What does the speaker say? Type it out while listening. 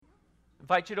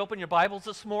invite you to open your Bibles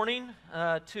this morning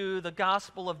to the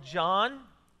Gospel of John.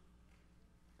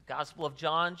 Gospel of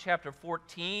John, chapter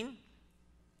 14.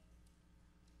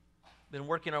 Been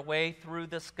working our way through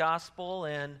this gospel,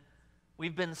 and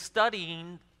we've been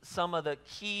studying some of the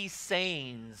key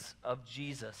sayings of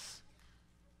Jesus.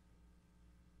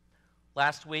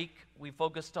 Last week, we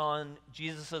focused on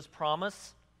Jesus'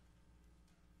 promise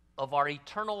of our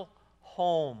eternal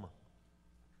home.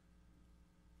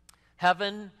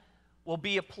 Heaven will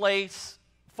be a place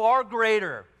far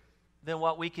greater than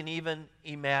what we can even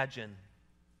imagine.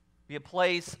 Be a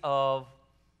place of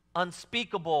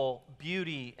unspeakable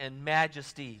beauty and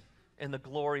majesty in the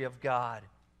glory of God.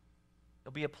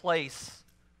 It'll be a place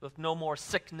with no more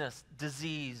sickness,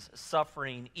 disease,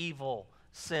 suffering, evil,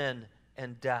 sin,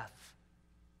 and death.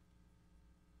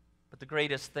 But the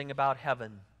greatest thing about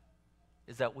heaven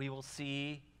is that we will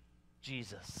see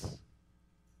Jesus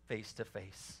face to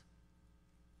face.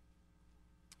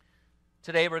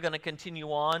 Today we're going to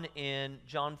continue on in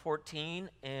John 14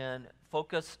 and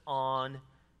focus on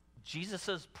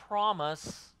Jesus'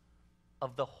 promise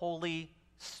of the Holy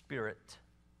Spirit.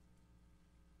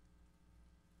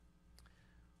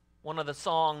 One of the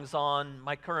songs on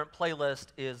my current playlist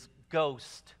is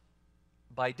Ghost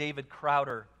by David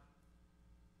Crowder.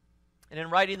 And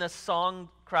in writing this song,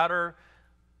 Crowder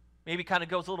maybe kind of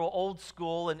goes a little old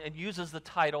school and uses the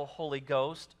title Holy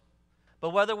Ghost.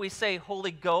 But whether we say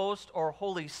Holy Ghost or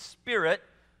Holy Spirit,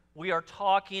 we are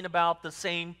talking about the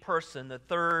same person, the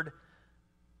third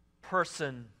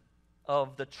person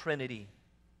of the Trinity.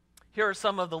 Here are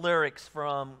some of the lyrics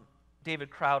from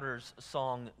David Crowder's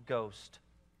song, Ghost.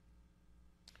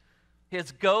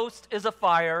 His ghost is a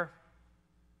fire,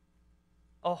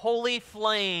 a holy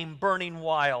flame burning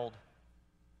wild,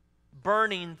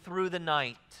 burning through the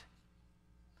night,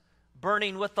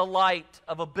 burning with the light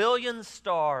of a billion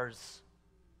stars.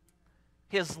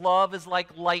 His love is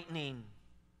like lightning,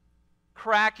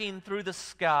 cracking through the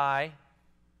sky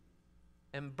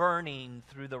and burning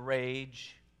through the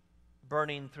rage,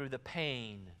 burning through the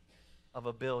pain of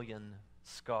a billion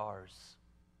scars.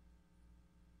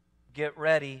 Get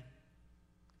ready,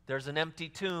 there's an empty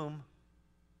tomb.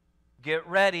 Get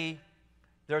ready,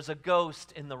 there's a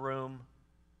ghost in the room.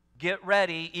 Get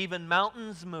ready, even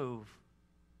mountains move.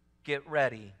 Get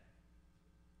ready,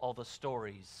 all the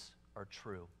stories are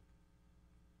true.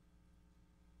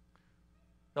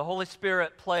 The Holy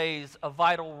Spirit plays a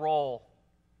vital role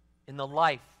in the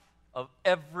life of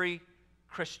every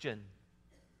Christian.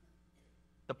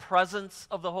 The presence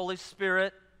of the Holy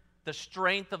Spirit, the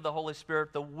strength of the Holy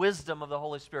Spirit, the wisdom of the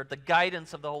Holy Spirit, the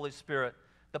guidance of the Holy Spirit,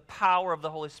 the power of the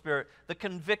Holy Spirit, the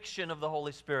conviction of the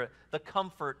Holy Spirit, the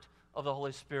comfort of the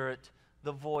Holy Spirit,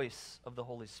 the voice of the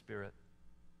Holy Spirit.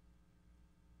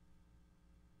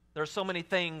 There are so many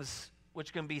things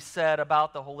which can be said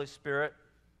about the Holy Spirit.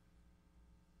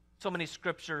 So many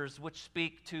scriptures which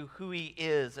speak to who He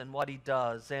is and what He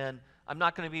does. And I'm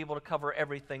not going to be able to cover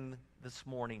everything this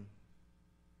morning.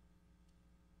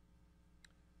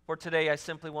 For today, I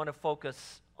simply want to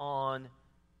focus on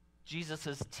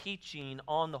Jesus' teaching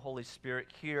on the Holy Spirit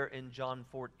here in John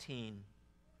 14.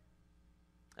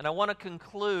 And I want to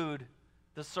conclude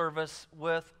the service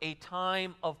with a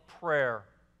time of prayer.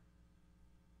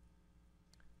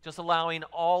 Just allowing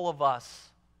all of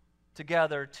us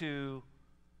together to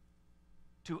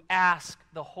ask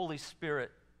the Holy Spirit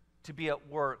to be at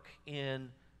work in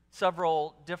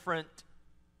several different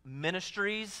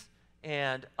ministries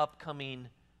and upcoming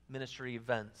ministry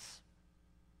events.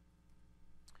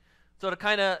 So to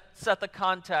kind of set the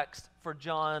context for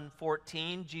John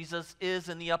 14, Jesus is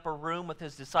in the upper room with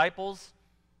His disciples,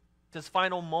 His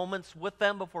final moments with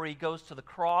them before He goes to the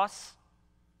cross.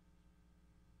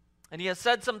 And He has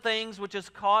said some things which is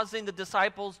causing the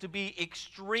disciples to be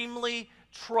extremely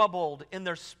troubled in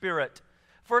their spirit.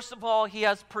 First of all, He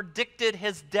has predicted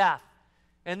His death.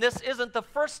 And this isn't the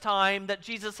first time that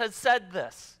Jesus has said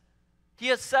this. He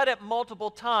has said it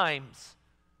multiple times.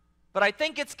 But I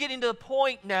think it's getting to the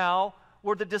point now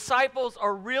where the disciples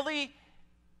are really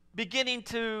beginning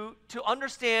to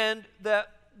understand that,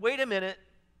 wait a minute,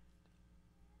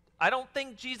 I don't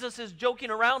think Jesus is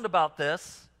joking around about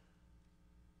this.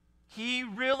 He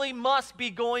really must be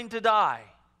going to die.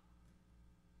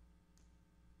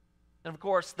 And of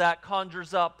course, that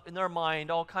conjures up in their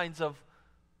mind all kinds of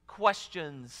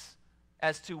questions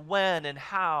as to when and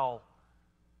how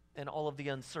and all of the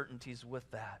uncertainties with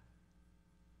that.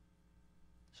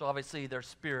 So obviously their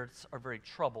spirits are very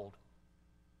troubled.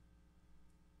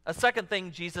 A second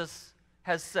thing Jesus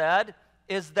has said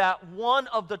is that one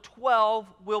of the 12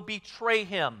 will betray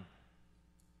Him.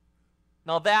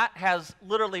 Now that has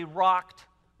literally rocked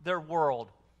their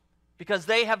world. because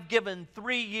they have given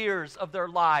 3 years of their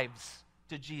lives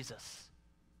to Jesus.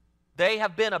 They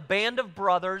have been a band of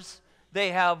brothers. They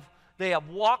have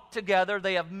walked together.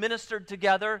 They have ministered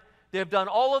together. They have done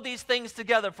all of these things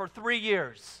together for 3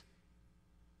 years.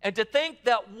 And to think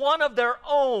that one of their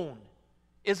own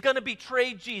is going to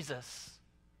betray Jesus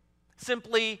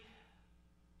simply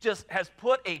just has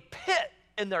put a pit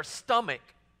in their stomach.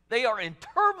 They are in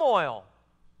turmoil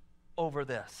over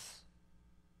this.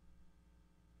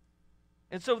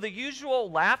 And so the usual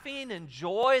laughing and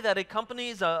joy that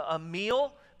accompanies a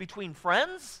meal between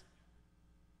friends,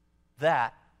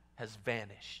 that has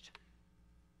vanished.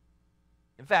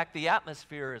 In fact, the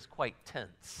atmosphere is quite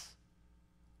tense.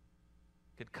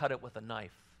 Could cut it with a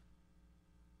knife.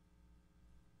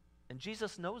 And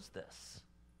Jesus knows this.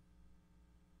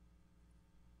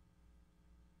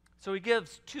 So he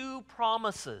gives 2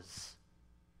 promises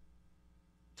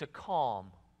to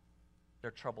calm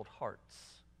their troubled hearts.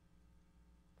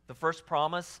 The first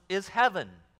promise is heaven.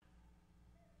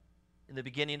 In the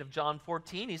beginning of John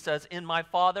 14, he says, "In my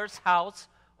Father's house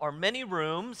are many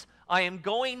rooms. I am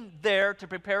going there to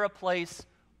prepare a place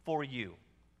for you."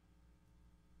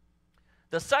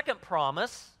 The second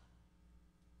promise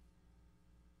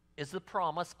is the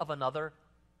promise of another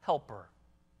helper.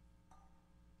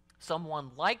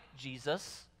 Someone like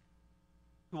Jesus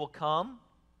who will come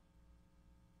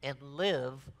and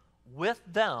live with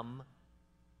them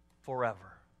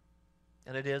forever.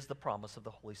 And it is the promise of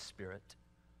the Holy Spirit.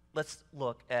 Let's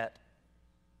look at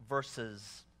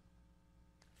verses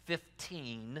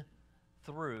 15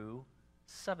 through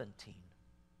 17.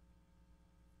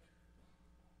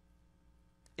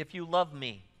 "If you love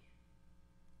me,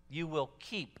 you will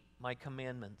keep my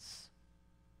commandments.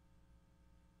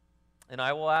 And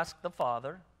I will ask the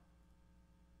Father,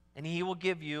 and he will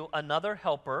give you another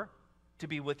helper to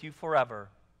be with you forever,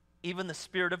 even the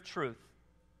Spirit of truth,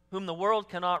 whom the world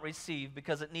cannot receive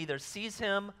because it neither sees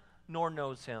him nor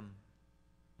knows him.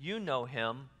 You know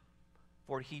him,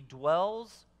 for he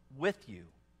dwells with you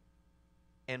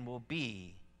and will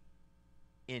be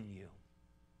in you."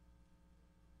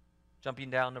 Jumping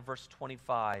down to verse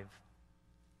 25.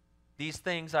 "These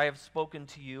things I have spoken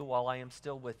to you while I am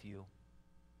still with you.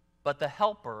 But the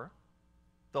Helper,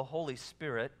 the Holy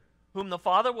Spirit, whom the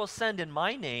Father will send in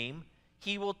my name,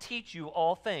 he will teach you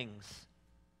all things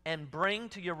and bring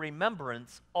to your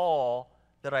remembrance all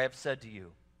that I have said to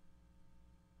you.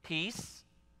 Peace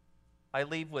I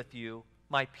leave with you,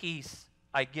 my peace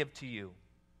I give to you.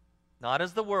 Not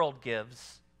as the world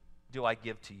gives, do I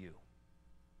give to you.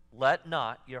 Let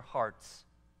not your hearts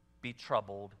be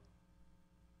troubled,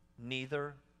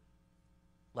 neither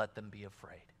let them be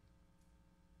afraid."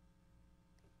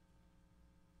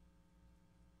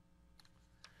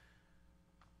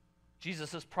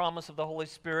 Jesus' promise of the Holy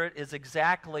Spirit is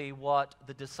exactly what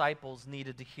the disciples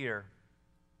needed to hear.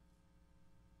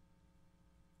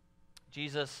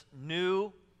 Jesus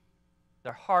knew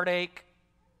their heartache,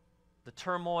 the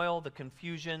turmoil, the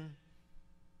confusion.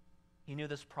 He knew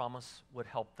this promise would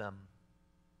help them.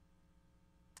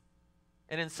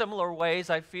 And in similar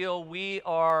ways, I feel we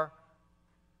are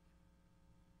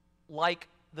like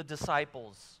the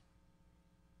disciples.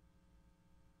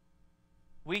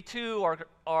 We too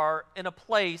are in a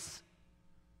place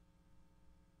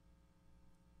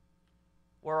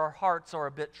where our hearts are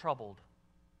a bit troubled.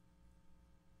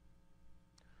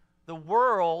 The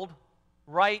world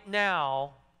right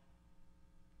now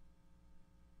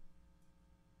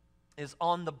is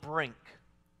on the brink.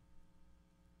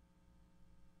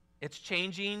 It's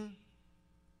changing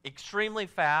extremely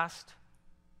fast.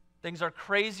 Things are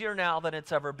crazier now than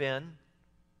it's ever been.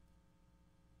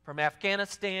 From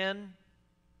Afghanistan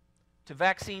to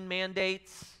vaccine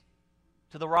mandates,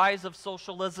 to the rise of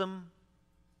socialism,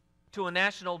 to a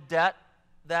national debt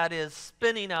that is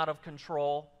spinning out of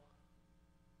control,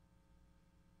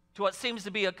 to what seems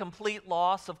to be a complete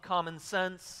loss of common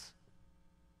sense,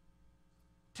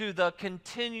 to the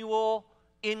continual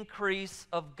increase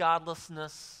of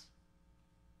godlessness.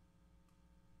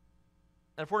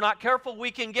 And if we're not careful, we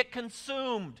can get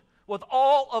consumed with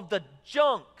all of the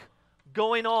junk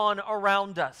going on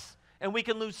around us. And we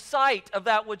can lose sight of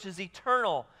that which is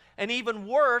eternal. And even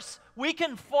worse, we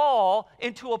can fall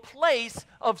into a place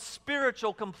of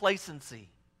spiritual complacency.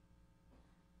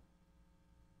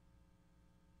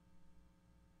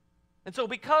 And so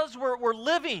because we're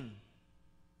living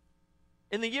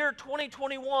in the year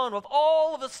 2021 with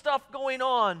all of the stuff going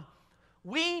on,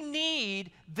 we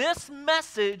need this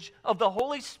message of the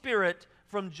Holy Spirit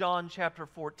from John chapter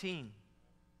 14.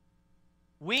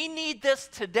 We need this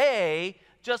today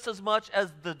just as much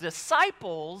as the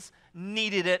disciples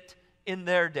needed it in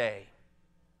their day.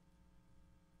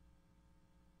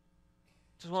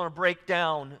 Just want to break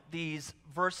down these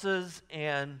verses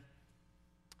and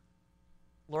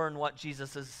learn what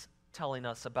Jesus is telling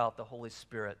us about the Holy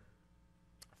Spirit.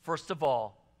 First of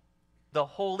all, the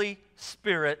Holy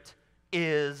Spirit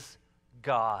is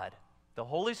God. The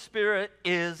Holy Spirit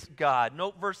is God.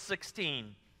 Note verse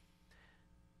 16.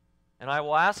 And I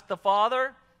will ask the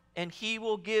Father, and He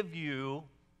will give you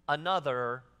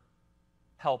another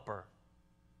helper.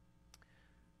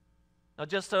 Now,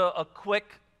 just a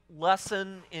quick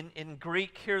lesson in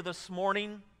Greek here this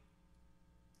morning.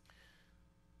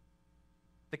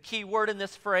 The key word in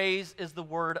this phrase is the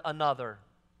word another.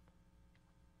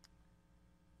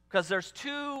 Because there's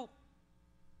two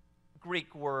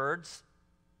Greek words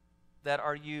that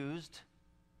are used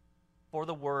for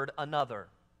the word another.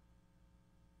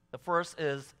 The first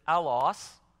is allos,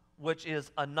 which is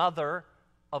another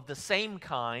of the same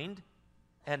kind,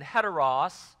 and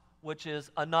heteros, which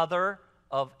is another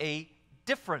of a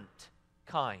different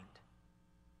kind.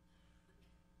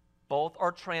 Both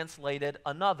are translated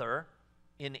another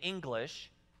in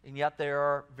English, and yet there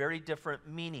are very different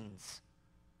meanings.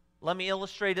 Let me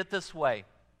illustrate it this way.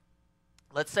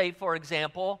 Let's say, for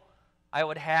example, I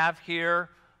would have here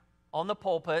on the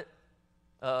pulpit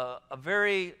a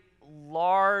very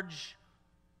large,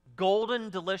 golden,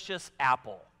 delicious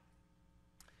apple.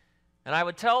 And I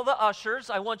would tell the ushers,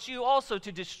 I want you also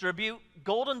to distribute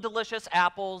golden, delicious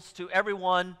apples to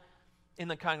everyone in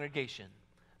the congregation.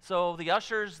 So the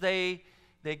ushers, they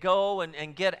go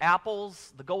and get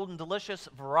apples, the golden, delicious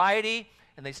variety,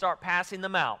 and they start passing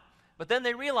them out. But then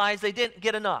they realize they didn't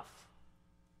get enough.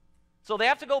 So they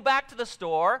have to go back to the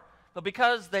store, but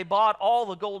because they bought all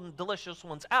the golden, delicious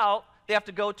ones out, they have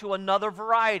to go to another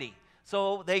variety.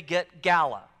 So they get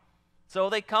gala. So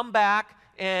they come back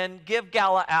and give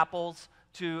gala apples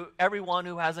to everyone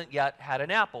who hasn't yet had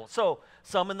an apple. So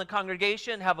some in the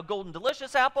congregation have a golden,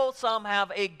 delicious apple, some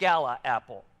have a gala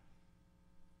apple.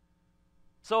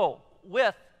 So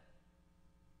with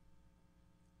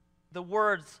the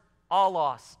words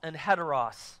allos and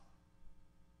heteros,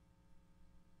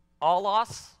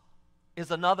 allos is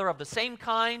another of the same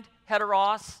kind,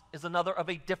 heteros is another of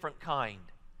a different kind.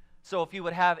 So if you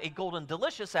would have a golden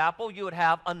delicious apple, you would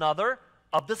have another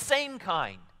of the same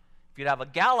kind. If you'd have a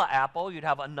gala apple, you'd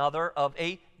have another of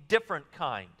a different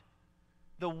kind.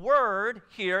 The word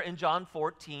here in John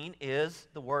 14 is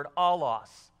the word allos,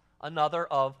 another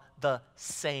of the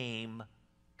same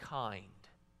kind.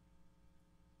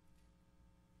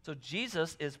 So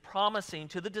Jesus is promising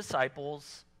to the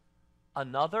disciples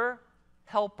another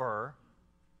helper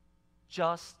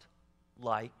just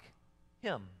like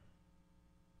him.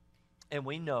 And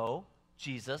we know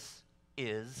Jesus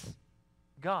is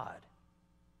God.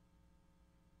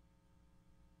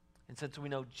 And since we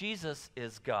know Jesus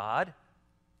is God,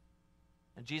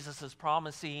 and Jesus is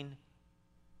promising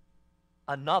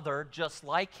another just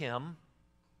like him,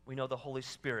 we know the Holy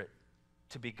Spirit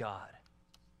to be God.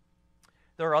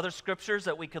 There are other scriptures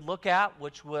that we could look at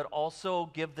which would also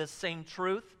give this same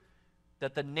truth,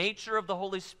 that the nature of the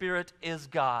Holy Spirit is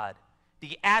God.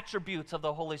 The attributes of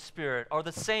the Holy Spirit are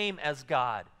the same as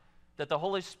God. That the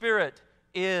Holy Spirit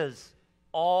is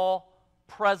all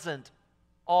present,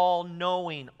 all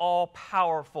knowing, all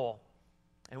powerful.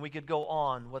 And we could go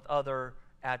on with other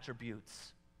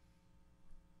attributes.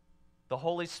 The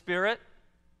Holy Spirit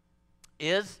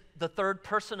is the third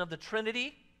person of the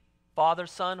Trinity, Father,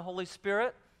 Son, Holy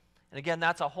Spirit. And again,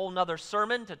 that's a whole nother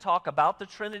sermon to talk about the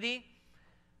Trinity.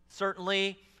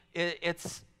 Certainly,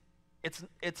 it's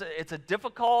a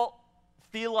difficult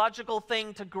theological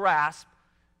thing to grasp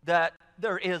that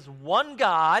there is one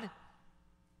God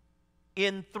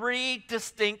in three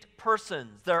distinct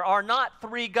persons. There are not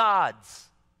three gods.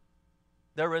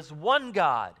 There is one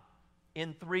God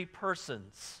in three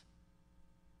persons.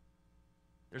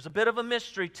 There's a bit of a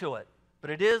mystery to it, but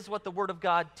it is what the Word of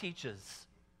God teaches.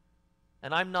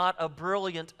 And I'm not a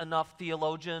brilliant enough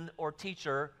theologian or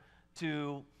teacher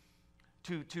to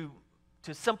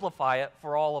simplify it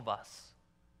for all of us.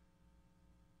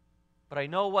 But I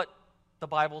know what the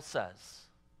Bible says.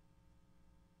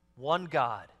 One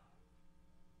God,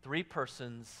 three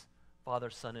persons, Father,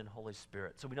 Son, and Holy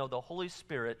Spirit. So we know the Holy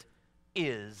Spirit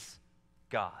is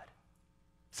God.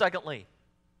 Secondly,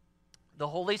 the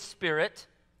Holy Spirit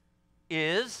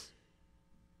is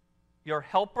your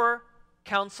helper,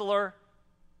 counselor,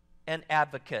 and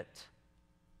advocate.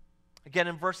 Again,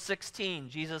 in verse 16,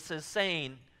 Jesus is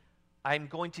saying, I'm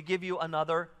going to give you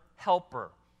another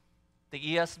helper. The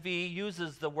ESV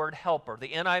uses the word helper. The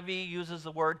NIV uses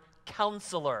the word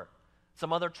counselor.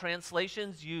 Some other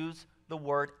translations use the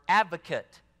word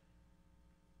advocate.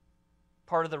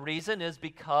 Part of the reason is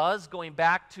because, going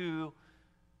back to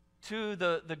to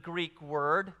the Greek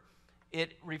word,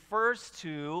 it refers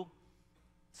to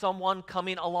someone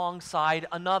coming alongside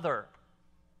another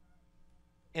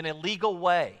in a legal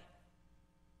way.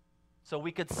 So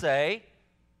we could say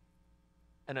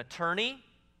an attorney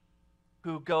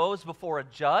who goes before a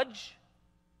judge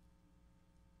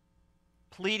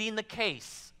pleading the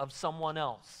case of someone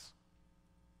else,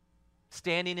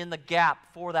 standing in the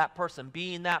gap for that person,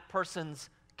 being that person's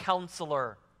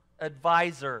counselor,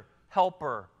 advisor,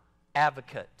 helper,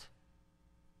 advocate.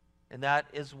 And that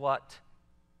is what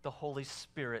the Holy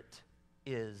Spirit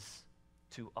is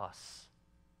to us.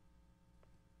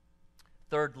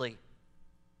 Thirdly,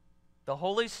 the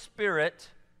Holy Spirit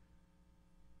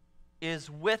is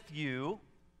with you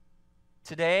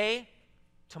today,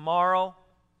 tomorrow,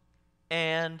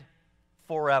 and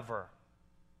forever.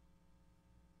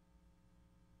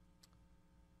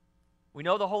 We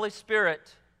know the Holy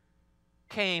Spirit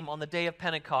came on the day of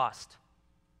Pentecost.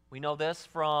 We know this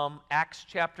from Acts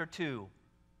chapter 2.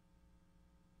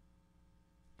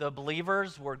 The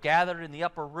believers were gathered in the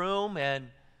upper room, and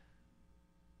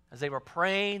as they were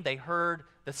praying, they heard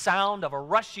the sound of a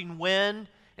rushing wind,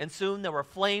 and soon there were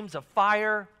flames of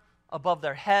fire above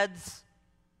their heads.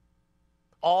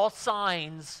 All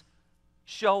signs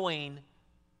showing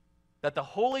that the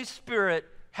Holy Spirit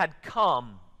had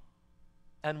come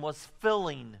and was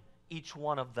filling each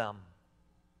one of them.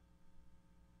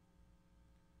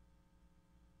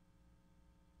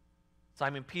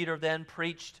 Simon Peter then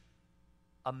preached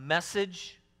a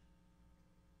message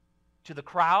to the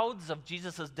crowds of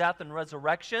Jesus' death and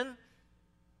resurrection,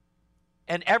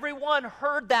 and everyone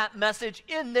heard that message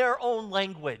in their own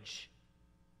language.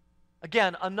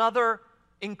 Again, another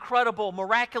incredible,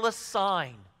 miraculous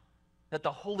sign that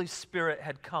the Holy Spirit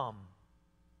had come.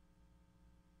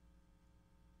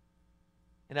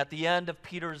 And at the end of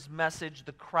Peter's message,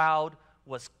 the crowd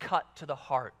was cut to the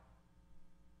heart.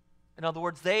 In other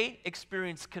words, they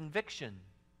experienced conviction,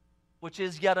 which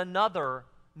is yet another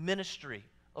ministry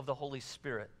of the Holy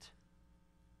Spirit.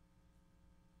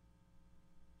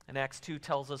 And Acts 2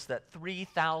 tells us that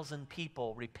 3,000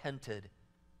 people repented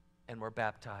and were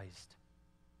baptized.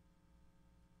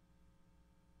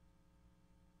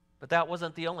 But that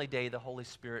wasn't the only day the Holy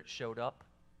Spirit showed up.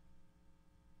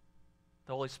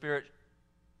 The Holy Spirit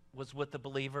was with the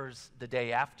believers the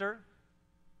day after,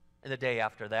 and the day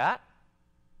after that,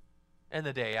 and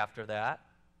the day after that,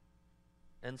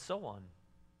 and so on.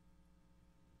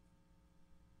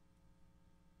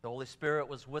 The Holy Spirit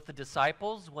was with the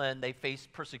disciples when they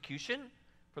faced persecution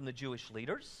from the Jewish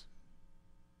leaders.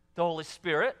 The Holy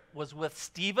Spirit was with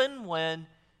Stephen when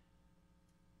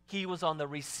he was on the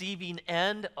receiving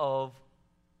end of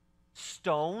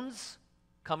stones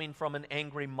coming from an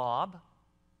angry mob.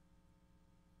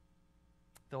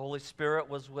 The Holy Spirit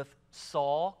was with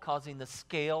Saul, causing the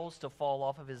scales to fall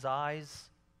off of his eyes.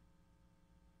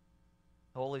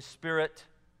 The Holy Spirit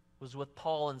was with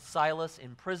Paul and Silas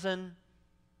in prison,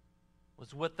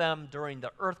 was with them during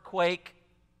the earthquake,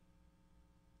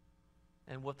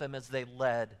 and with them as they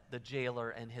led the jailer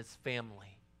and his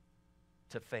family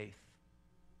to faith.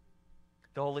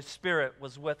 The Holy Spirit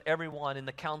was with everyone in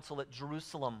the council at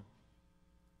Jerusalem,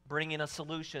 bringing a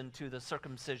solution to the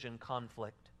circumcision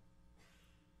conflict.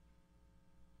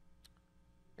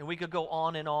 And we could go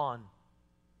on and on.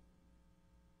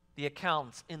 The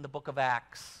accounts in the book of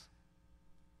Acts,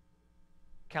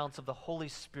 accounts of the Holy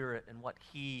Spirit and what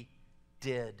He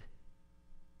did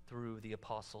through the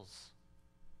apostles.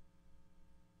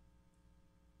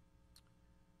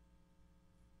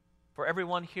 For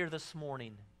everyone here this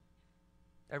morning,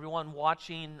 everyone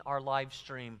watching our live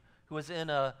stream who is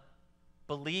in a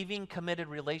believing, committed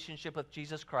relationship with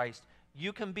Jesus Christ,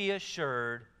 you can be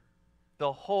assured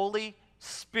the Holy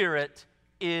Spirit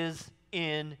is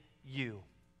in you.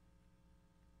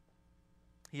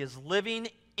 He is living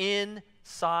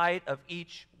inside of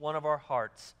each one of our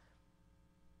hearts.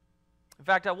 In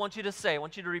fact, I want you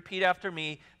to repeat after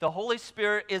me, the Holy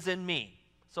Spirit is in me.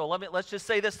 So let's just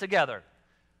say this together.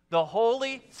 The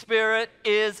Holy Spirit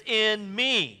is in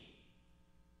me.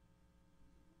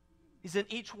 He's in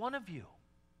each one of you.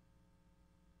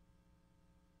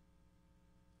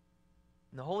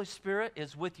 And the Holy Spirit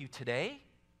is with you today.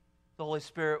 The Holy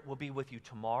Spirit will be with you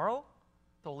tomorrow.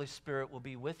 The Holy Spirit will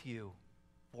be with you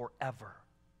forever.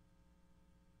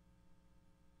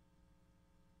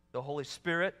 The Holy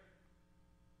Spirit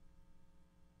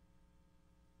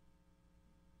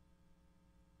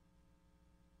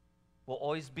will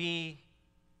always be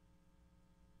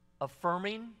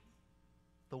affirming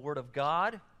the Word of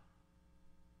God.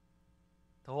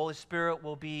 The Holy Spirit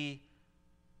will be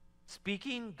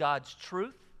speaking God's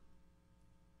truth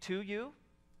to you.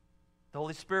 The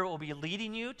Holy Spirit will be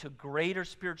leading you to greater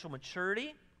spiritual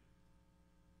maturity.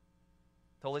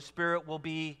 The Holy Spirit will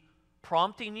be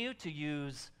prompting you to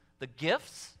use the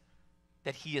gifts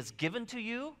that He has given to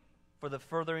you for the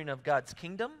furthering of God's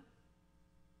kingdom.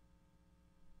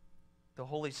 The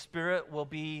Holy Spirit will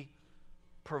be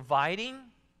providing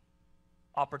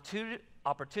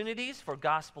opportunities for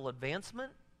gospel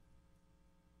advancement.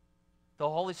 The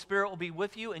Holy Spirit will be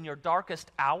with you in your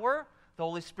darkest hour. The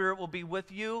Holy Spirit will be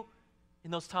with you in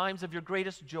those times of your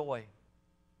greatest joy.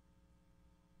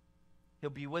 He'll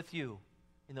be with you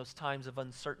in those times of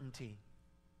uncertainty.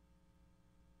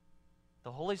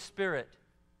 The Holy Spirit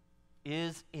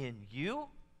is in you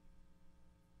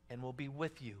and will be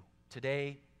with you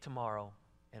today, tomorrow,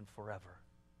 and forever.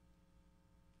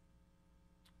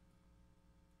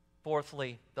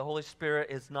 Fourthly, the Holy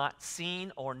Spirit is not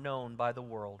seen or known by the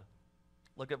world.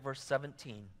 Look at verse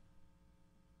 17.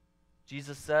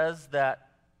 Jesus says that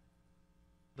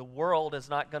the world is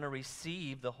not going to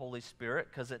receive the Holy Spirit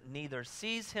because it neither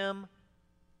sees Him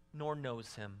nor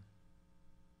knows Him.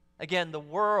 Again, the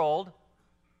world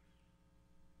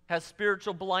has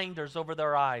spiritual blinders over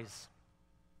their eyes.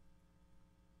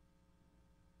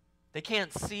 They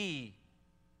can't see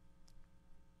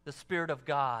the Spirit of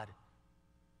God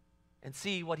and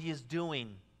see what He is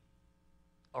doing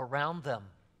around them.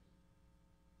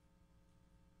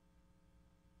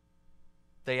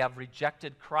 They have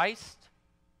rejected Christ,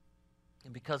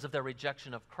 and because of their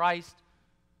rejection of Christ,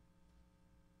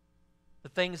 the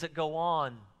things that go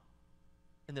on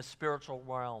in the spiritual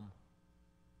realm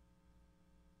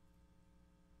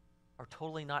are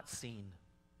totally not seen.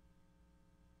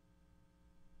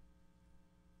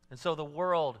 And so the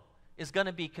world is going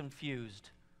to be confused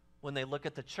when they look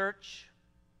at the church,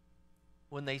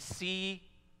 when they see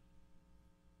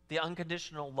the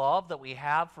unconditional love that we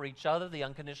have for each other, the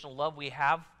unconditional love we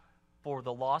have for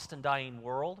the lost and dying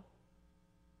world.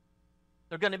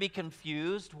 They're going to be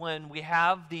confused when we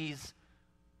have these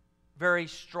very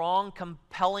strong,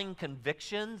 compelling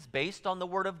convictions based on the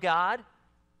Word of God.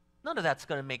 None of that's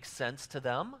going to make sense to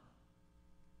them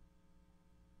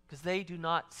because they do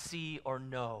not see or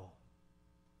know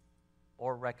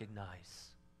or recognize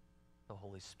the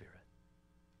Holy Spirit.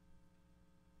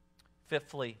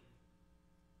 Fifthly,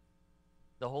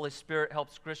 the Holy Spirit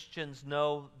helps Christians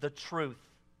know the truth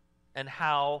and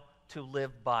how to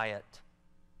live by it.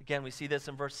 Again, we see this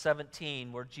in verse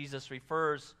 17 where Jesus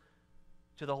refers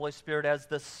to the Holy Spirit as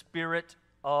the Spirit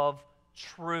of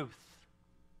truth.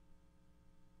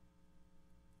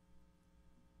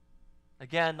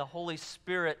 Again, the Holy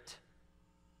Spirit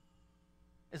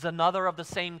is another of the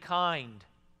same kind.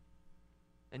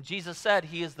 And Jesus said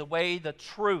He is the way, the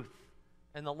truth,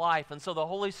 and the life. And so the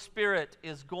Holy Spirit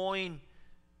is going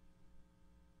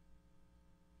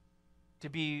to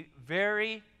be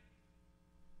very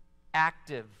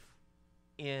active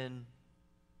in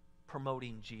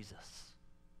promoting Jesus,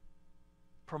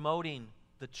 promoting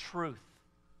the truth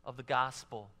of the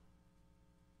gospel,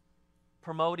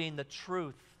 promoting the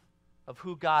truth of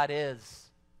who God is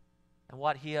and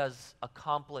what He has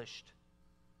accomplished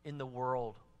in the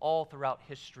world all throughout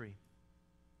history.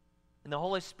 And the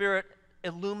Holy Spirit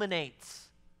illuminates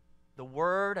the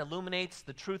Word, illuminates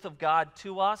the truth of God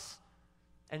to us,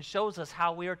 and shows us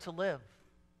how we are to live.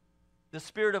 The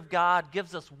Spirit of God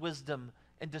gives us wisdom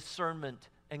and discernment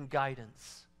and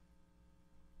guidance.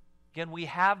 Again, we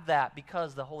have that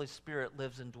because the Holy Spirit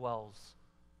lives and dwells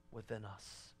within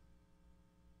us.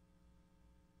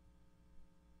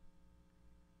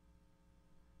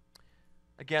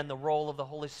 Again, the role of the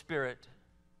Holy Spirit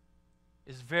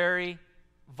is very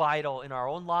vital in our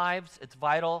own lives. It's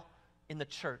vital in the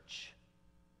church.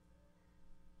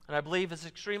 And I believe it's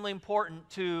extremely important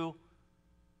to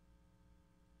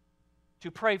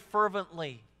pray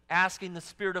fervently, asking the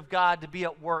Spirit of God to be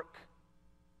at work,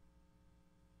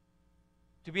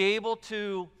 to be able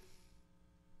to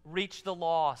reach the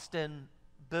lost and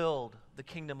build the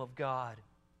kingdom of God,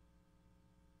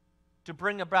 to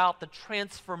bring about the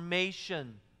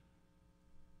transformation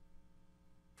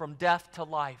from death to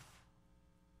life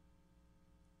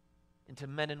into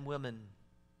men and women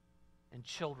and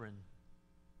children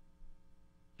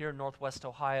here in Northwest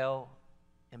Ohio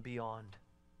and beyond.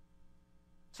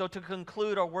 So to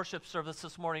conclude our worship service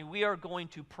this morning, we are going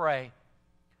to pray.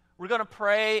 We're going to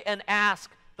pray and ask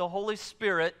the Holy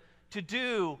Spirit to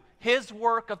do His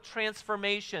work of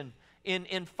transformation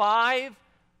in 5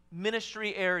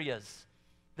 ministry areas.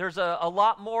 There's a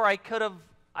lot more I could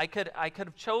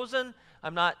have chosen.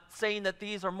 I'm not saying that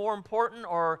these are more important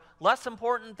or less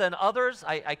important than others.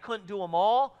 I couldn't do them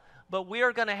all. But we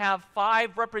are going to have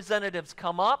 5 representatives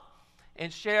come up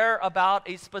and share about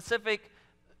a specific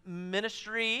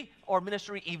ministry or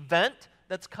ministry event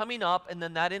that's coming up, and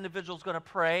then that individual is going to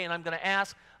pray, and I'm going to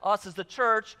ask us as the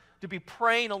church to be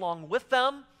praying along with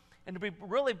them and to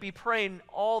really be praying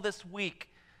all this week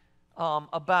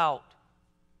about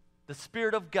the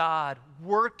Spirit of God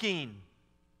working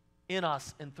in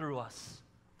us and through us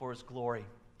for His glory.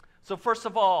 So first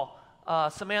of all,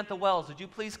 Samantha Wells, would you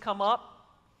please come up?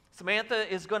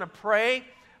 Samantha is going to pray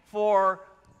for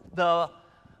the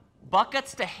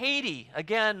buckets to Haiti.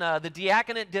 Again, the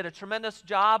diaconate did a tremendous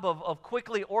job of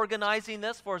quickly organizing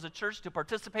this for us as a church to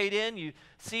participate in. You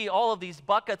see all of these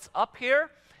buckets up here,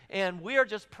 and we are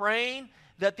just praying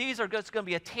that these are just going to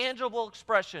be a tangible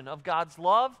expression of God's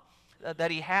love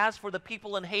that He has for the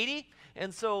people in Haiti.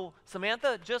 And so,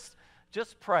 Samantha, just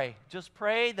pray. Just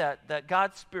pray that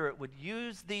God's Spirit would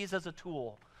use these as a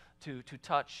tool to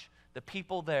touch the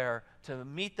people there, to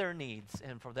meet their needs,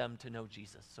 and for them to know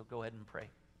Jesus. So go ahead and pray.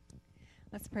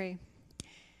 Let's pray.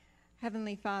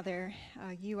 Heavenly Father,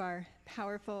 you are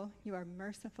powerful, you are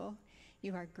merciful,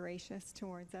 you are gracious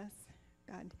towards us.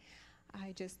 God,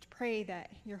 I just pray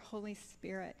that your Holy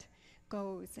Spirit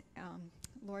goes,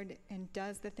 Lord, and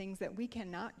does the things that we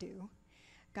cannot do.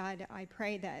 God, I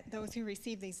pray that those who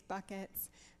receive these buckets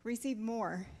receive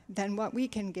more than what we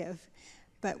can give,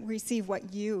 but receive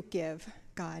what you give,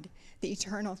 God, the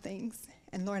eternal things.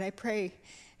 And Lord, I pray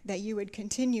that you would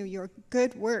continue your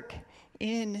good work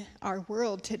in our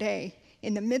world today,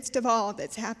 in the midst of all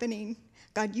that's happening.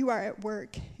 God, you are at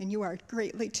work, and you are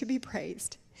greatly to be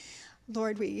praised.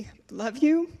 Lord, we love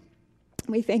you.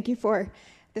 We thank you for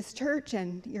this church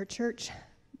and your church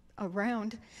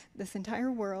around this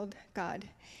entire world, God,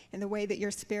 and the way that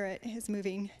your Spirit is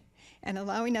moving and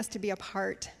allowing us to be a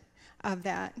part of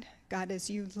that. God, as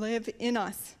you live in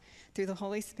us through the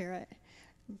Holy Spirit,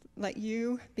 let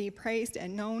you be praised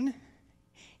and known.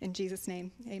 In Jesus'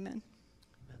 name, amen.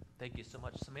 Thank you so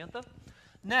much, Samantha.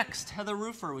 Next, Heather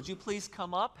Rufer, would you please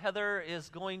come up? Heather is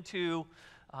going to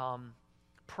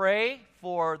pray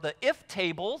for the If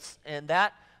tables and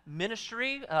that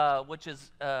ministry, which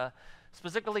is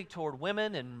specifically toward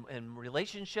women and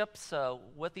relationships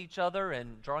with each other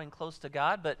and drawing close to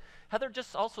God. But Heather,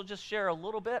 just share a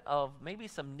little bit of maybe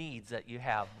some needs that you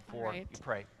have before you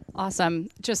pray. Awesome.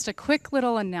 Just a quick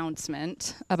little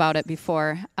announcement about it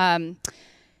before.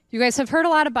 You guys have heard a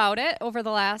lot about it over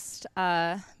the last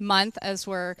month as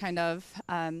we're kind of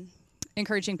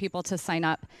encouraging people to sign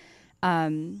up.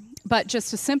 But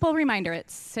just a simple reminder,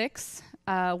 it's 6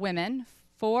 women,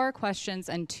 4 questions,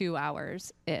 and 2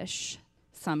 hours-ish.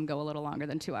 Some go a little longer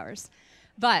than 2 hours.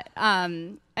 But,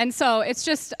 and so it's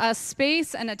just a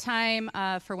space and a time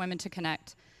for women to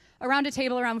connect around a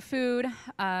table, around food,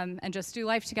 and just do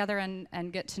life together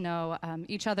and get to know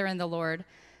each other and the Lord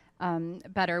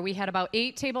better. We had about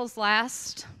 8 tables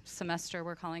last semester,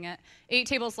 we're calling it. 8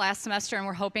 tables last semester, and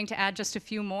we're hoping to add just a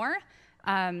few more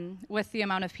with the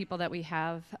amount of people that we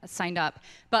have signed up.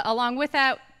 But along with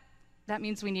that, that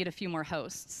means we need a few more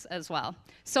hosts as well.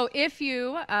 So if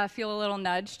you feel a little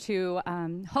nudge to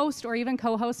host or even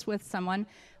co-host with someone,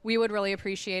 we would really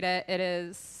appreciate it. It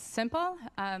is simple.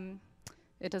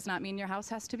 It does not mean your house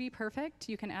has to be perfect.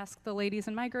 You can ask the ladies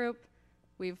in my group.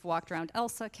 We've walked around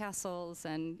Elsa castles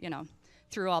and,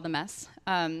 through all the mess.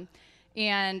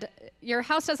 And your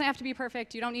house doesn't have to be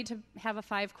perfect. You don't need to have a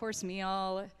 5-course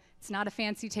meal. It's not a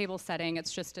fancy table setting.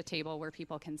 It's just a table where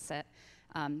people can sit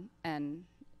and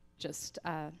just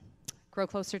grow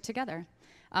closer together.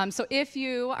 So if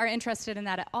you are interested in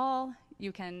that at all,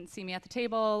 you can see me at the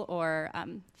table or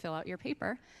fill out your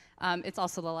paper. It's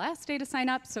also the last day to sign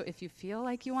up, so if you feel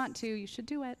like you want to, you should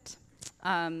do it.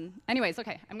 Anyways,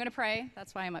 okay, I'm going to pray.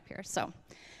 That's why I'm up here. So,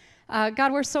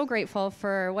 God, we're so grateful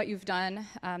for what you've done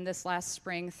this last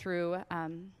spring through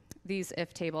these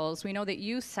If tables. We know that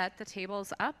you set the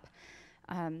tables up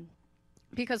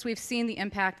because we've seen the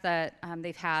impact that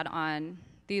they've had on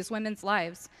these women's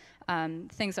lives,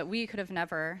 things that we could have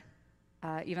never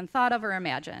even thought of or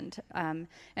imagined.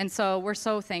 And so we're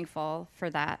so thankful for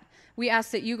that. We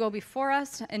ask that you go before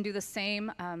us and do the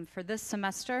same for this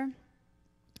semester.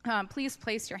 Please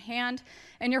place your hand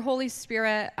and your Holy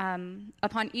Spirit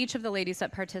upon each of the ladies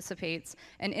that participates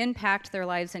and impact their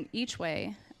lives in each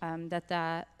way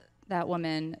that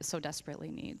woman so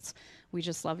desperately needs. We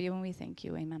just love you and we thank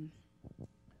you. Amen.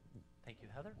 Thank you,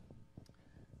 Heather.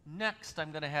 Next,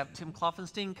 I'm going to have Tim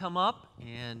Kloffenstein come up,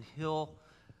 and he'll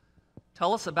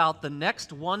tell us about the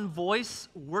next One Voice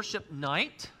Worship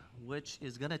Night, which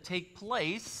is going to take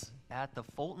place at the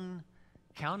Fulton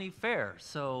County Fair.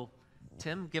 So,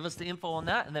 Tim, give us the info on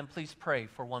that, and then please pray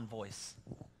for One Voice.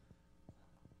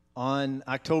 On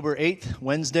October 8th,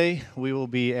 Wednesday, we will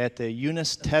be at the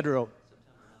Eunice Tedrow.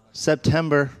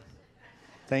 September,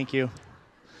 thank you.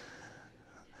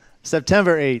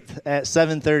 September 8th at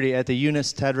 7:30 at the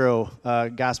Eunice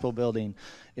Tedrow Gospel Building.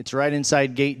 It's right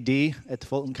inside Gate D at the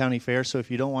Fulton County Fair, so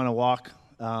if you don't want to walk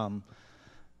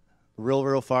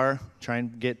real far, try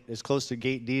and get as close to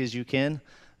Gate D as you can,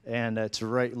 and it's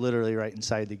literally right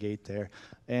inside the gate there.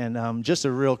 And just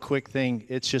a real quick thing,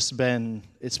 it's been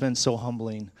so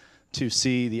humbling to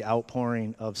see the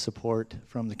outpouring of support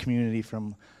from the community,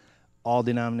 from all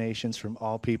denominations, from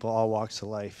all people, all walks of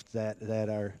life that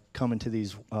are coming to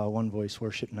these One Voice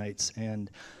worship nights.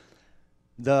 And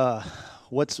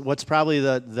what's probably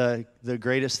the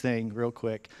greatest thing, real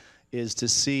quick, is to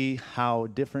see how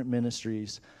different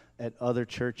ministries at other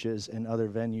churches and other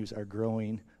venues are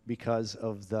growing because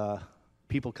of the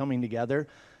people coming together.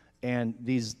 And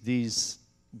these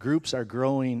groups are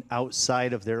growing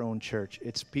outside of their own church.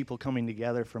 It's people coming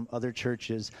together from other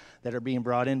churches that are being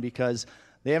brought in because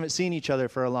they haven't seen each other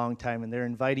for a long time, and they're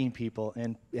inviting people.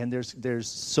 And there's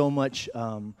so much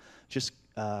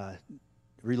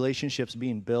relationships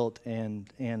being built, and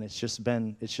it's just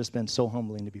been so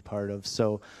humbling to be part of.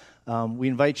 So we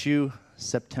invite you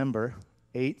September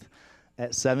 8th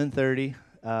at 7:30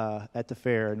 at the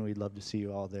fair, and we'd love to see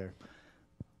you all there.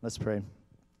 Let's pray.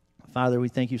 Father, we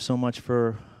thank you so much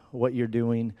for what you're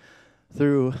doing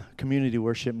through community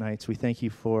worship nights. We thank you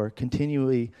for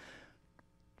continuing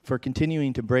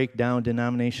to break down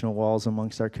denominational walls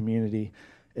amongst our community.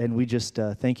 And we just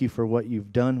thank you for what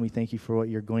you've done. We thank you for what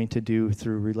you're going to do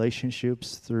through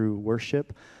relationships, through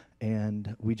worship.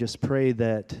 And we just pray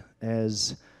that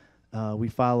as we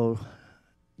follow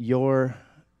your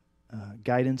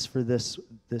guidance for this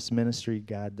ministry,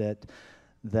 God,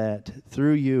 that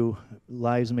through you,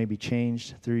 lives may be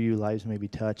changed, through you, lives may be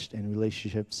touched, and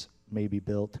relationships may be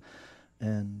built.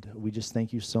 And we just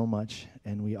thank you so much,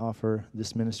 and we offer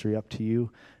this ministry up to you,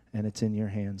 and it's in your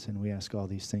hands, and we ask all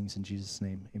these things in Jesus'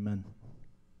 name. Amen.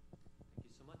 Thank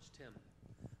you so much, Tim.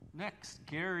 Next,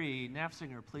 Gary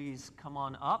Nafsinger, please come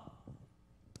on up.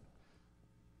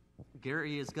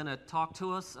 Gary is going to talk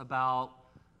to us about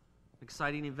an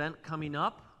exciting event coming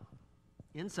up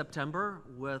in September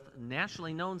with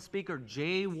nationally known speaker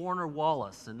J. Warner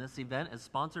Wallace, and this event is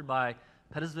sponsored by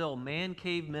Pettisville Man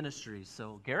Cave Ministries.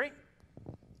 So, Gary?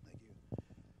 Thank you.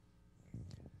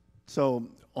 So,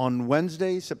 on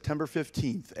Wednesday, September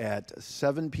 15th at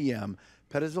 7 p.m.,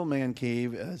 Pettisville Man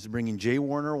Cave is bringing J.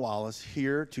 Warner Wallace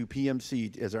here to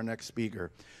PMC as our next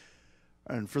speaker.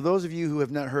 And for those of you who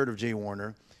have not heard of J.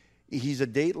 Warner, he's a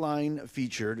Dateline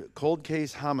featured cold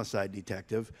case homicide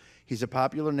detective. He's a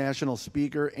popular national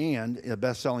speaker and a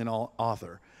best-selling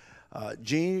author.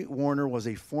 J. Warner was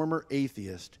a former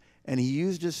atheist, and he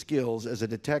used his skills as a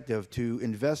detective to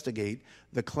investigate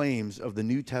the claims of the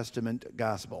New Testament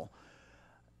gospel.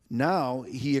 Now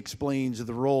he explains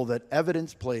the role that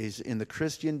evidence plays in the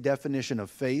Christian definition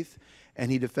of faith, and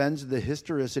he defends the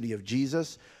historicity of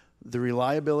Jesus, the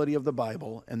reliability of the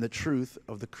Bible, and the truth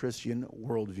of the Christian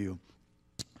worldview.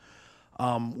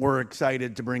 We're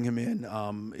excited to bring him in.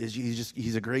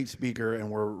 He's a great speaker, and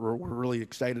we're really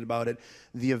excited about it.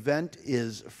 The event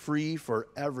is free for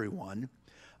everyone.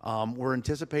 We're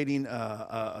anticipating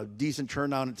a decent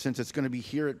turnout since it's going to be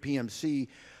here at PMC.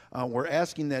 We're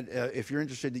asking that if you're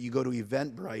interested, that you go to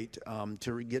Eventbrite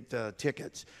to get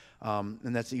tickets.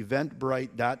 And that's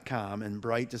eventbrite.com, and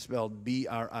Bright is spelled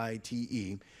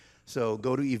B-R-I-T-E. So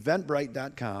go to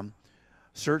eventbrite.com,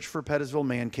 search for Pettisville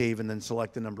Man Cave, and then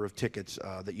select the number of tickets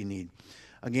that you need.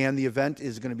 Again, the event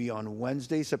is going to be on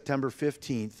Wednesday, September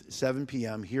 15th, 7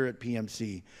 p.m. here at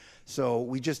PMC. So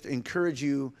we just encourage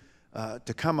you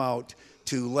to come out,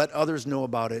 to let others know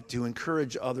about it, to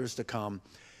encourage others to come.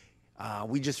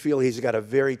 We just feel he's got a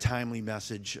very timely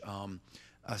message,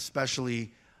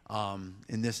 especially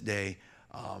in this day.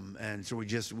 And so we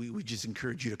just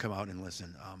encourage you to come out and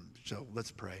listen. So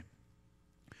let's pray.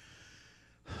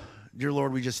 Dear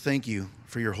Lord, we just thank you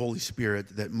for your Holy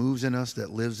Spirit that moves in us,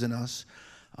 that lives in us.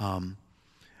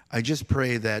 I just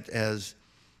pray that as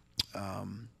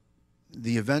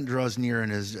the event draws near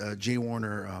and as J.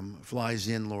 Warner flies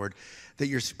in, Lord, that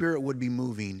your Spirit would be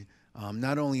moving,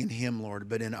 not only in him, Lord,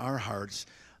 but in our hearts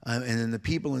and in the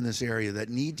people in this area that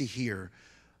need to hear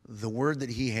the word that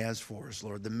he has for us,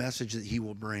 Lord, the message that he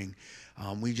will bring.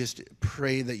 We just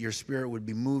pray that your Spirit would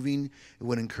be moving. It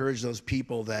would encourage those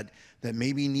people that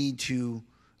maybe need to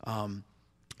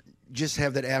just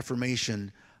have that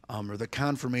affirmation or the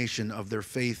confirmation of their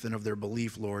faith and of their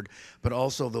belief, Lord, but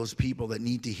also those people that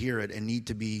need to hear it and need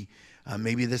to be,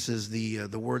 maybe this is the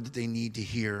word that they need to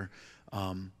hear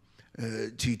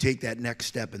to take that next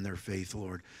step in their faith,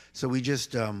 Lord. So we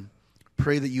just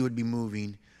pray that you would be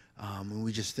moving. And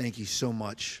we just thank you so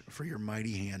much for your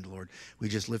mighty hand, Lord. We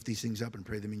just lift these things up and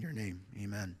pray them in your name.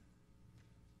 Amen.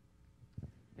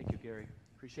 Thank you, Gary.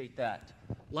 Appreciate that.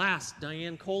 Last,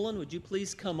 Diane Colon, would you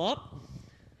please come up?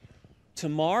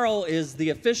 Tomorrow is the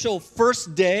official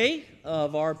first day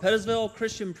of our Pettisville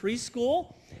Christian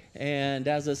Preschool. And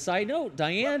as a side note,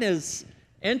 Diane is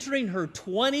entering her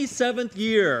 27th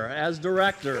year as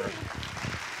director.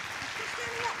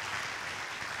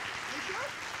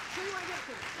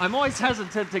 I'm always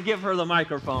hesitant to give her the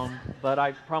microphone, but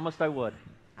I promised I would.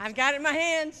 I've got it in my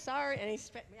hand. Sorry. And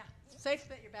yeah, safe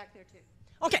that you're back there, too.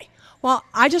 Okay. Well,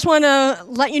 I just want to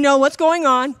let you know what's going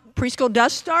on. Preschool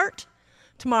does start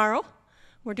tomorrow.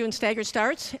 We're doing staggered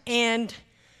starts. And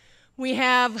we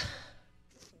have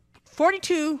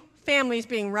 42 families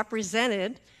being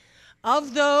represented.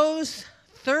 Of those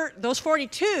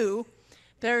 42,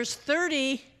 there's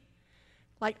 30,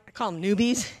 like I call them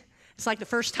newbies. It's like the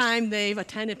first time they've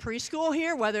attended preschool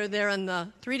here, whether they're in the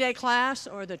 3-day class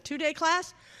or the 2-day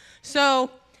class.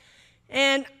 So,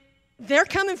 and they're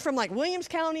coming from like Williams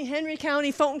County, Henry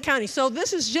County, Fulton County. So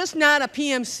this is just not a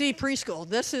PMC preschool.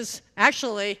 This is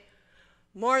actually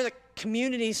more the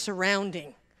community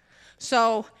surrounding.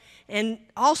 So, and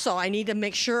also I need to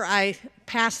make sure I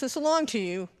pass this along to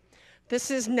you. This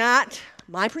is not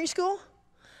my preschool.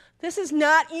 This is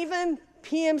not even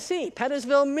PMC,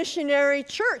 Pettisville Missionary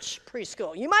Church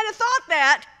preschool. You might have thought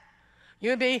that.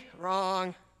 You'd be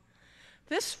wrong.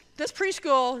 This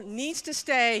preschool needs to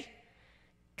stay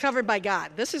covered by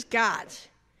God. This is God's.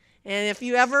 And if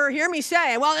you ever hear me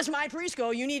say, well, it's my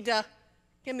preschool, you need to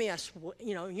give me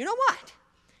you know what?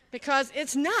 Because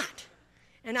it's not.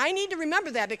 And I need to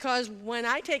remember that, because when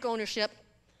I take ownership,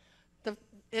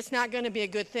 it's not going to be a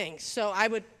good thing. So I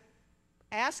would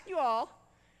ask you all,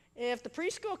 if the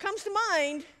preschool comes to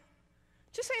mind,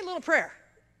 just say a little prayer.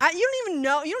 You don't even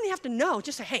know, you don't even have to know.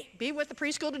 Just say, hey, be with the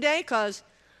preschool today, because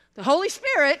the Holy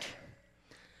Spirit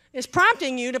is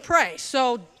prompting you to pray.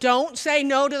 So don't say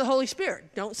no to the Holy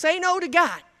Spirit. Don't say no to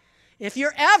God. If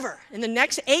you're ever, in the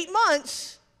next 8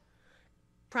 months,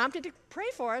 prompted to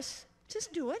pray for us,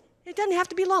 just do it. It doesn't have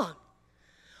to be long.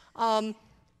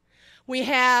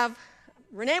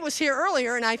 Renee was here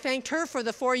earlier, and I thanked her for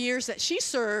the 4 years that she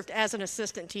served as an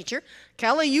assistant teacher.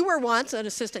 Kelly, you were once an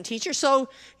assistant teacher, so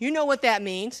you know what that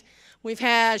means. We've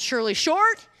had Shirley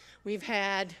Short. We've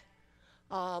had,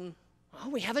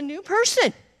 we have a new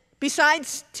person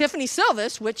besides Tiffany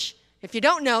Silvis, which, if you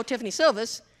don't know Tiffany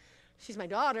Silvis, she's my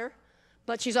daughter,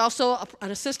 but she's also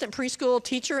an assistant preschool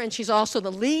teacher, and she's also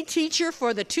the lead teacher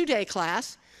for the 2-day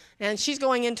class, and she's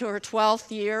going into her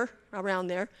 12th year around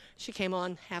there. She came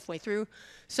on halfway through.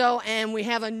 So, and we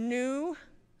have a new,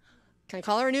 can I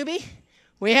call her a newbie?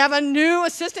 We have a new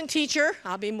assistant teacher.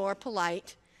 I'll be more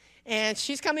polite. And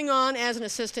she's coming on as an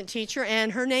assistant teacher,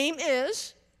 and her name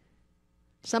is,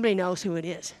 somebody knows who it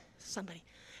is. Somebody.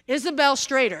 Isabel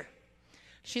Strader.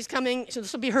 She's coming, so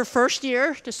this will be her first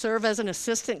year to serve as an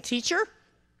assistant teacher.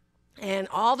 And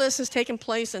all this has taken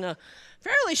place in a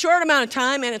fairly short amount of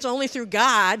time, and it's only through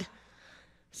God's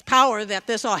power that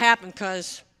this all happened,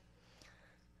 because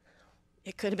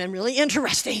it could have been really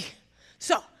interesting.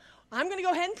 So I'm going to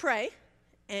go ahead and pray.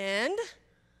 And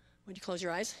would you close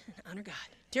your eyes and honor God?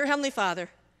 Dear Heavenly Father,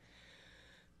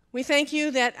 we thank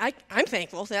you that I'm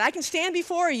thankful that I can stand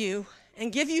before you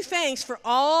and give you thanks for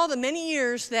all the many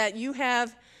years that you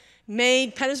have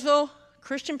made Pettisville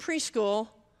Christian Preschool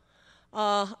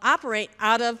operate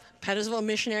out of Pettisville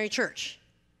Missionary Church.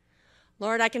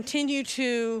 Lord, I continue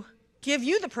to give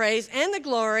you the praise and the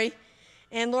glory.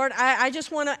 And Lord, I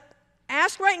just want to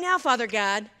ask right now, Father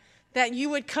God, that you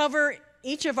would cover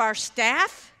each of our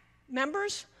staff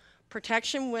members,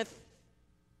 protection with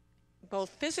both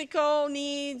physical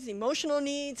needs, emotional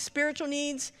needs, spiritual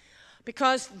needs,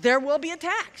 because there will be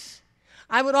attacks.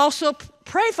 I would also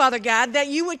pray, Father God, that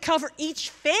you would cover each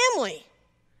family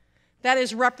that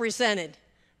is represented,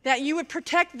 that you would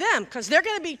protect them, because they're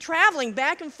going to be traveling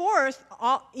back and forth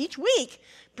each week,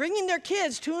 bringing their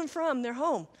kids to and from their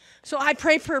home. So I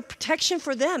pray for protection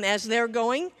for them as they're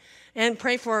going, and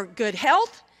pray for good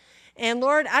health. And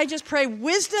Lord, I just pray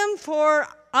wisdom for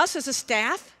us as a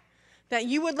staff, that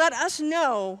you would let us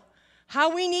know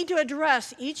how we need to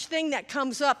address each thing that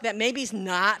comes up that maybe is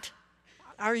not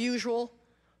our usual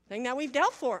thing that we've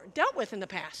dealt with in the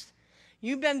past.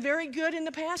 You've been very good in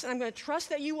the past, and I'm going to trust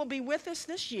that you will be with us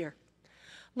this year.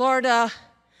 Lord, wow,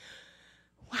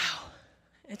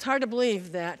 it's hard to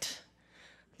believe that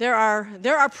there are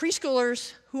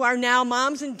preschoolers who are now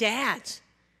moms and dads,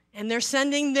 and they're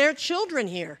sending their children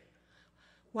here.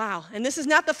 Wow, and this is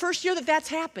not the first year that that's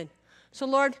happened. So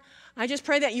Lord, I just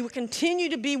pray that you will continue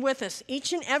to be with us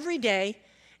each and every day,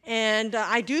 And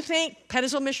I do thank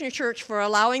Pettisville Missionary Church for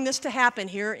allowing this to happen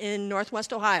here in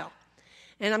Northwest Ohio.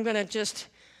 And I'm going to just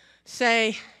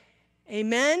say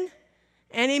amen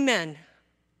and amen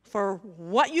for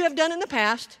what you have done in the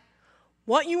past,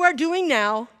 what you are doing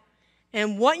now,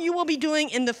 and what you will be doing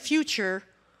in the future,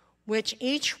 which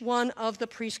each one of the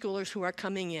preschoolers who are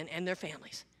coming in and their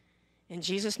families. In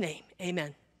Jesus' name,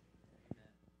 amen.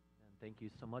 Thank you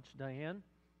so much, Diane.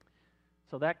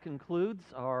 So that concludes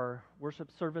our worship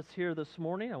service here this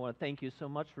morning. I want to thank you so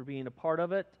much for being a part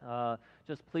of it.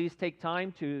 Just please take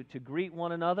time to greet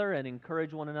one another and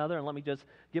encourage one another. And let me just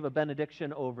give a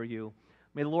benediction over you.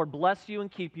 May the Lord bless you and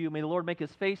keep you. May the Lord make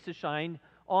his face to shine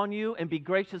on you and be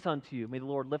gracious unto you. May the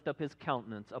Lord lift up his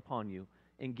countenance upon you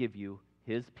and give you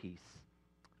his peace.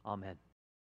 Amen.